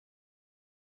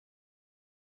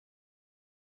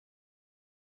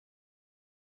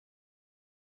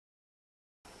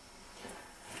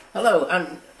Hello,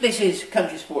 this is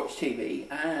Country Sports TV,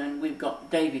 and we've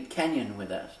got David Kenyon with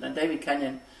us. Now, David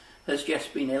Kenyon has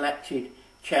just been elected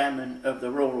chairman of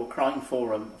the Rural Crime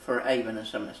Forum for Avon and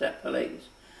Somerset Police.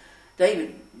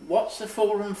 David, what's the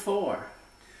forum for?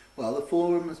 Well, the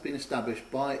forum has been established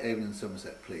by Avon and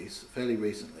Somerset Police fairly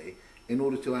recently in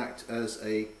order to act as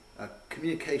a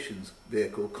communications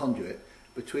vehicle, conduit,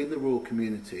 between the rural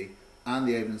community and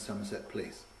the Avon and Somerset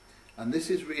Police. And this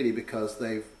is really because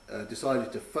they've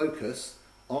decided to focus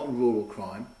on rural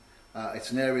crime.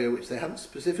 It's an area which they haven't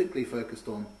specifically focused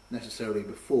on necessarily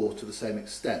before to the same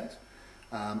extent.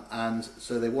 And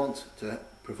so they want to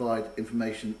provide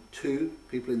information to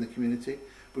people in the community,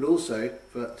 but also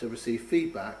to receive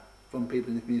feedback from people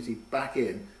in the community back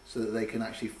in so that they can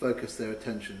actually focus their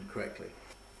attention correctly.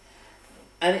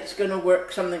 And it's going to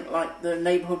work something like the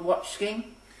Neighbourhood Watch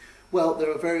scheme? Well,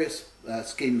 there are various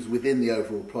schemes within the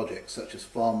overall project, such as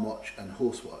Farm Watch and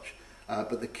Horse Watch.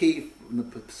 But the key from the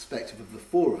perspective of the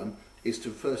forum is to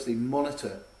firstly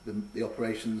monitor the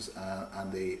operations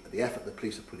and the effort the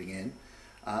police are putting in,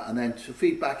 and then to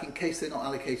feed back in case they're not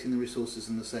allocating the resources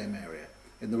in the same area,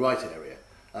 in the right area.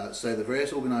 So the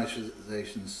various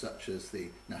organisations such as the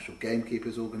National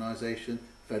Gamekeepers Organisation,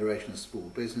 Federation of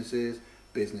Small Businesses,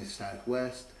 Business South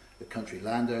West, the Country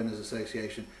Landowners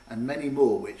Association, and many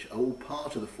more, which are all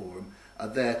part of the forum, are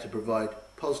there to provide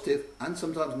positive and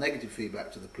sometimes negative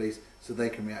feedback to the police so they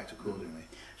can react accordingly.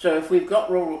 So if we've got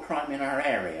rural crime in our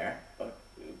area,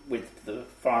 with the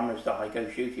farmers that I go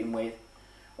shooting with,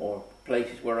 or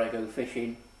places where I go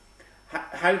fishing,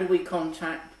 how do we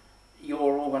contact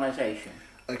your organisation?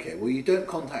 Okay, well, you don't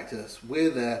contact us.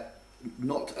 We're there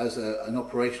not as an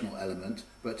operational element,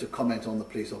 but to comment on the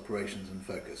police operations and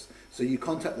focus. So you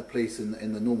contact the police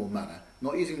in the normal manner,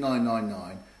 not using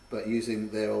 999, but using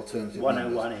their alternative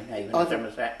 101 numbers. in Avon,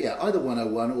 Somerset. Yeah, either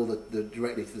 101 or the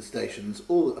directly to the stations,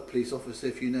 or a police officer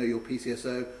if you know your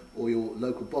PCSO or your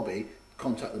local bobby,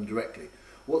 contact them directly.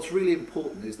 What's really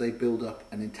important is they build up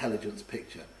an intelligence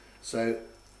picture. So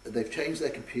they've changed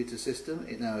their computer system.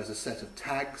 It now has a set of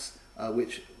tags,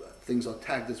 which things are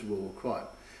tagged as rural crime.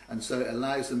 And so it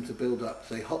allows them to build up,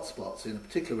 say, hotspots in a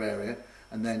particular area,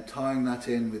 and then tying that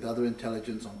in with other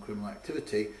intelligence on criminal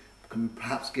activity can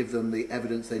perhaps give them the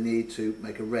evidence they need to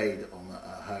make a raid on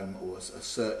a home, or a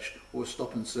search, or a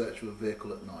stop and search of a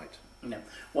vehicle at night. No.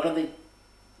 One of the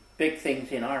big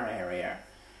things in our area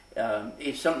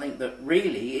is something that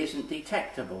really isn't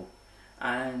detectable,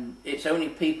 and it's only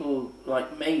people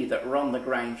like me that are on the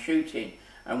ground shooting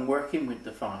and working with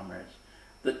the farmers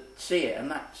that see it, and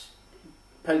that's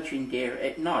poaching deer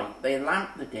at night. They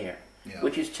lamp the deer, Yeah.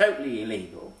 which is totally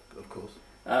illegal. Of course.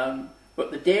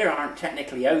 But the deer aren't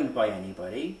technically owned by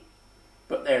anybody,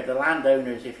 but they're the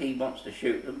landowners if he wants to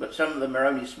shoot them, but some of them are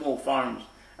only small farms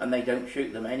and they don't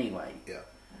shoot them anyway. Yeah.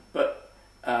 But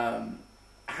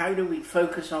how do we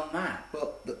focus on that?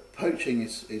 Well, the poaching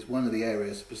is one of the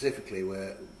areas specifically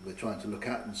where we're trying to look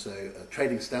at, and so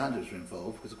trading standards are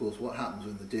involved, because of course what happens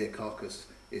when the deer carcass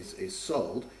is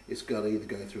sold, it's got to either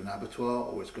go through an abattoir,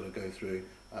 or it's got to go through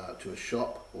to a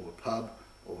shop or a pub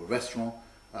or a restaurant,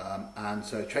 and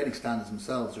so trading standards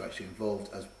themselves are actually involved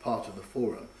as part of the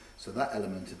forum, so that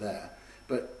element is there.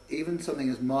 But even something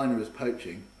as minor as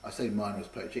poaching, I say minor as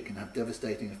poaching, it can have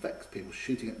devastating effects. People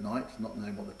shooting at night, not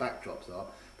knowing what the backdrops are,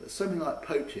 but something like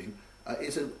poaching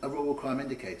is a rural crime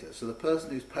indicator. So the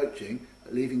person who's poaching,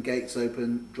 leaving gates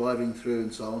open, driving through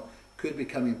and so on, could be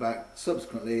coming back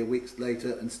subsequently a week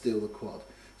later and steal the quad.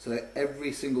 So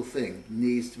every single thing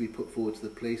needs to be put forward to the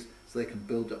police so they can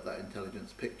build up that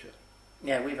intelligence picture.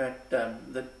 Yeah, we've had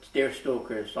the deer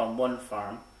stalkers on one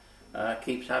farm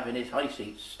keeps having his high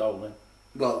seats stolen.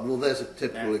 Well, there's a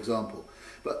typical example.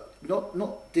 But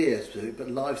not deer specifically, but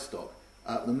livestock.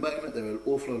 At the moment there are an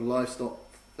awful lot of livestock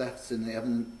thefts in the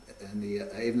Avon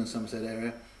and Somerset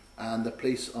area, and the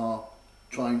police are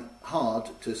trying hard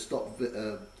to stop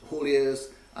hauliers,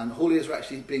 and hauliers are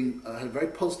actually had a very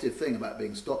positive thing about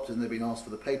being stopped, and they've been asked for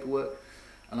the paperwork.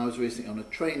 And I was recently on a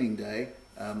training day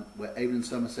where Avon and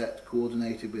Somerset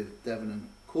coordinated with Devon and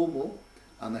Cornwall,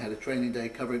 and they had a training day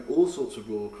covering all sorts of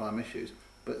rural crime issues,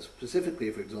 but specifically,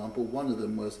 for example, one of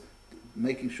them was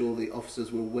making sure the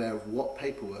officers were aware of what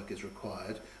paperwork is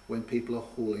required when people are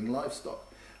hauling livestock,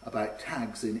 about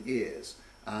tags in ears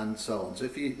and so on. So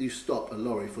if you stop a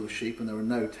lorry full of sheep and there are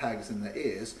no tags in their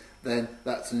ears, then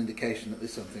that's an indication that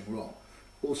there's something wrong.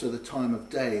 Also the time of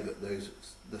day that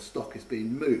the stock is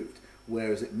being moved,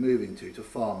 where is it moving to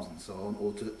farms and so on,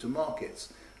 or to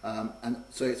markets. And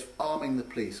so it's arming the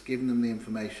police, giving them the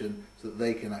information so that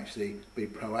they can actually be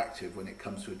proactive when it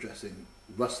comes to addressing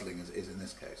rustling, as it is in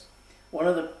this case. One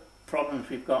of the problems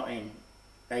we've got in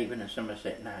Avon and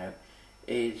Somerset now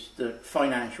is the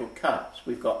financial cuts.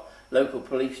 We've got local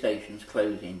police stations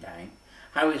closing down.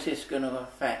 How is this going to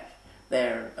affect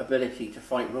their ability to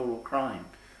fight rural crime?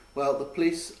 Well, the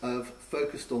police have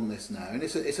focused on this now, and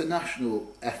it's a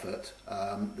national effort.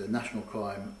 The national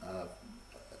crime,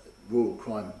 rural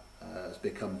crime, has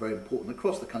become very important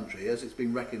across the country, as it's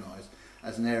been recognised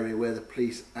as an area where the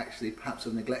police actually perhaps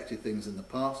have neglected things in the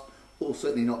past, or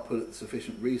certainly not put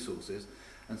sufficient resources.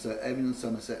 And so Avon and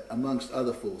Somerset, amongst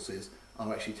other forces,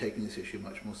 are actually taking this issue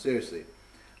much more seriously.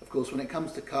 Of course, when it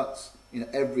comes to cuts,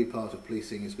 every part of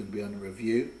policing is going to be under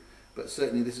review, but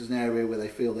certainly this is an area where they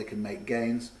feel they can make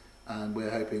gains, and we're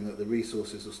hoping that the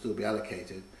resources will still be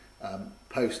allocated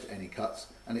post any cuts,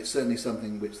 and it's certainly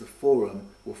something which the forum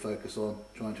will focus on,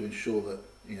 trying to ensure that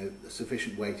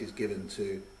sufficient weight is given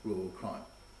to rural crime.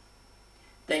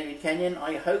 David Kenyon,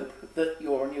 I hope that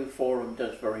your new forum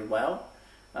does very well.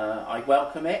 I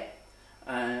welcome it,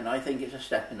 and I think it's a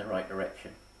step in the right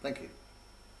direction. Thank you.